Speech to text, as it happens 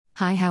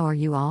Hi, how are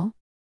you all?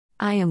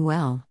 I am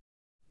well.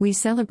 We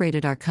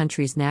celebrated our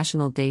country's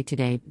National Day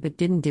today but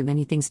didn't do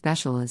anything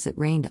special as it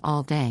rained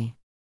all day.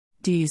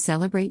 Do you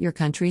celebrate your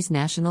country's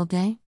National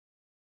Day?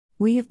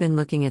 We have been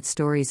looking at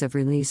stories of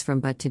release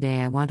from, but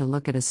today I want to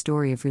look at a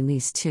story of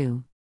release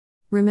too.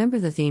 Remember,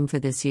 the theme for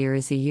this year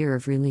is the year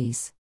of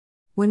release.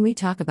 When we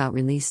talk about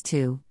release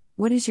too,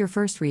 what is your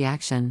first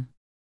reaction?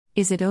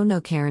 Is it, oh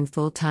no, Karen,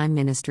 full-time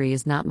ministry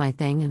is not my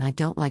thing and I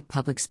don't like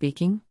public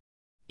speaking?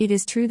 It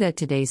is true that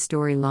today's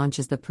story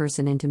launches the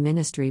person into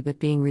ministry, but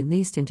being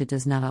released into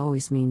does not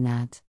always mean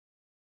that.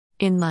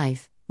 In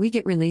life, we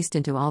get released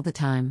into all the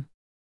time.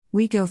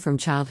 We go from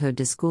childhood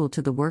to school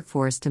to the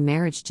workforce to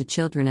marriage to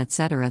children,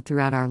 etc.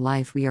 Throughout our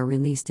life, we are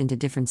released into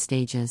different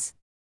stages.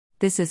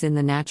 This is in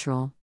the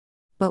natural.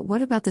 But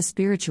what about the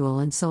spiritual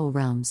and soul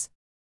realms?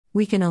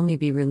 We can only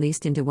be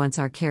released into once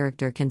our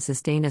character can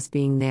sustain us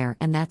being there,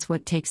 and that's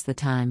what takes the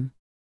time.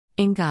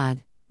 In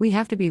God, we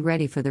have to be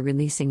ready for the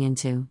releasing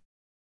into.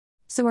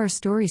 So our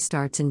story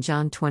starts in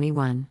John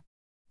 21.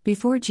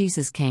 Before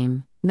Jesus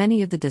came,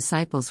 many of the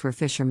disciples were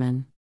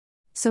fishermen.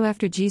 So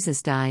after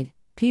Jesus died,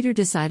 Peter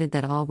decided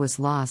that all was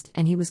lost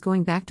and he was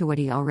going back to what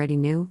he already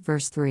knew.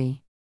 Verse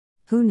 3.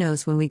 Who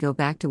knows, when we go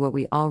back to what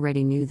we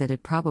already knew, that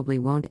it probably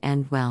won't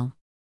end well.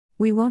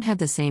 We won't have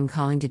the same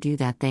calling to do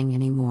that thing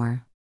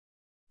anymore.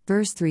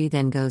 Verse 3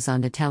 then goes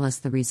on to tell us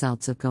the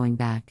results of going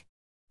back.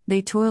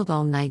 They toiled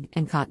all night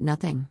and caught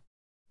nothing.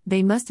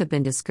 They must have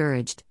been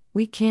discouraged.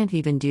 We can't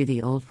even do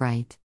the old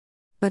right.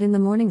 But in the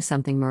morning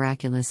something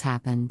miraculous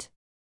happened.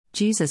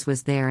 Jesus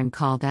was there and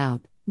called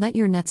out, "Let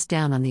your nets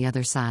down on the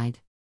other side."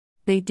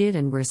 They did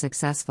and were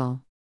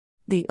successful.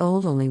 The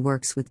old only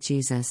works with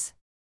Jesus.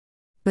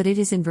 But it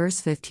is in verse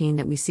 15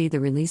 that we see the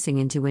releasing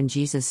into, when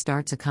Jesus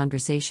starts a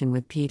conversation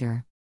with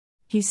Peter.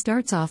 He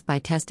starts off by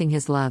testing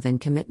his love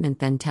and commitment,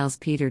 then tells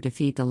Peter to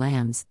feed the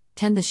lambs,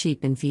 tend the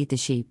sheep and feed the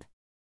sheep.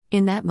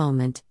 In that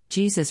moment,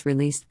 Jesus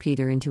released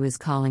Peter into his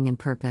calling and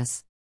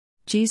purpose.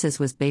 Jesus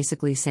was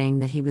basically saying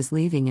that he was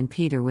leaving and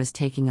Peter was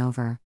taking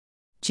over.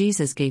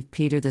 Jesus gave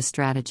Peter the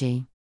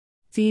strategy.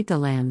 Feed the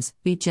lambs,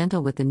 be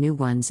gentle with the new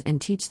ones and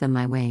teach them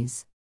my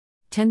ways.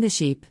 Tend the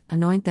sheep,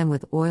 anoint them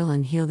with oil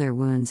and heal their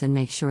wounds and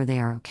make sure they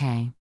are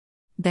okay.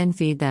 Then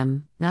feed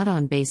them, not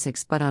on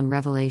basics but on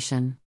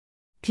revelation.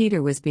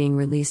 Peter was being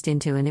released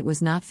into, and it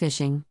was not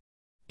fishing.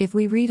 If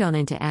we read on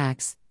into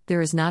Acts,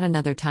 there is not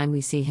another time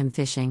we see him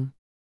fishing.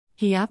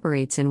 He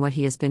operates in what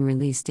he has been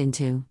released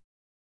into.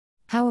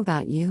 How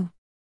about you?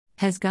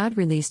 Has God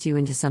released you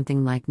into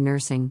something like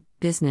nursing,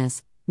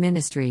 business,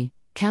 ministry,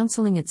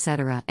 counseling,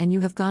 etc., and you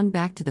have gone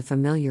back to the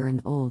familiar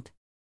and old?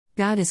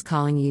 God is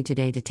calling you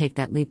today to take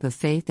that leap of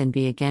faith and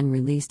be again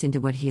released into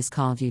what he has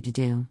called you to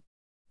do.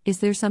 Is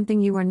there something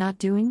you are not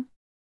doing?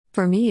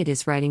 For me, it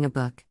is writing a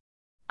book.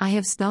 I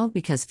have stalled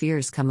because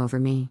fears come over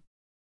me.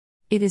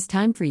 It is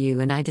time for you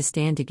and I to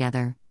stand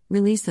together,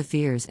 release the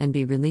fears and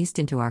be released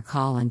into our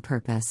call and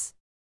purpose.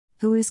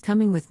 Who is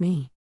coming with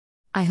me?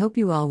 I hope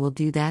you all will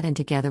do that, and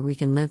together we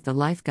can live the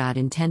life God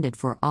intended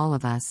for all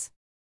of us.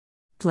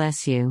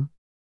 Bless you.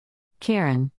 Karen.